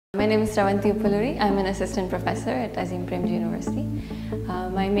My name is Sravanti Uppaluri. I'm an assistant professor at Azim Premji University.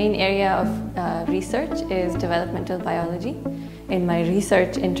 My main area of research is developmental biology. In my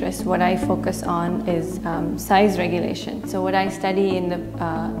research interest, what I focus on is size regulation. So what I study in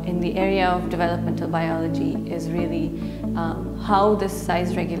the area of developmental biology is really how this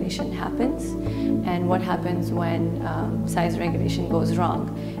size regulation happens and what happens when size regulation goes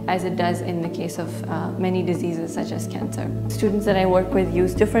wrong, as it does in the case of many diseases such as cancer. Students that I work with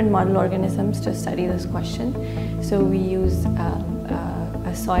use different model organisms to study this question. So we use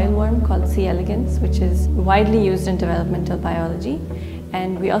a soil worm called C. elegans, which is widely used in developmental biology,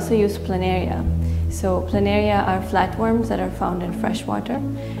 and we also use planaria. So planaria are flatworms that are found in fresh water,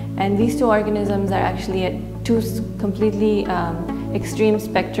 and these two organisms are actually at two completely extreme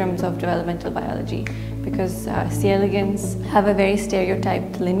spectrums of developmental biology, because C. elegans have a very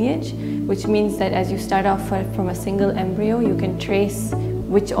stereotyped lineage, which means that as you start off from a single embryo, you can trace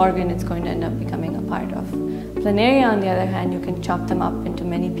which organ it's going to end up becoming a part of. Planaria, on the other hand, you can chop them up into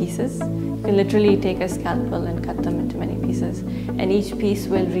many pieces. You can literally take a scalpel and cut them into many pieces, and each piece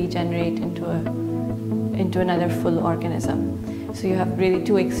will regenerate into another full organism. So you have really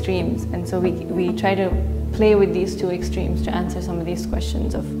two extremes, and so we try to play with these two extremes to answer some of these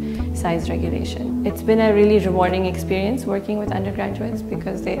questions of size regulation. It's been a really rewarding experience working with undergraduates,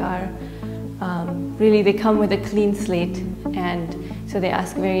 because they are they come with a clean slate, and so they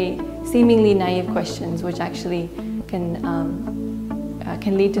ask very seemingly naive questions, which actually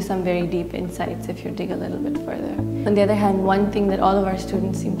can lead to some very deep insights if you dig a little bit further. On the other hand, one thing that all of our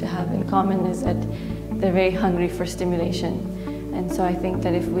students seem to have in common is that they're very hungry for stimulation. And so I think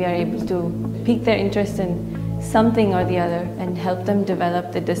that if we are able to pique their interest in something or the other and help them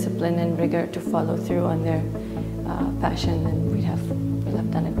develop the discipline and rigor to follow through on their passion, then we'll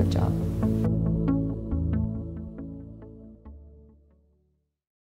have done a good job.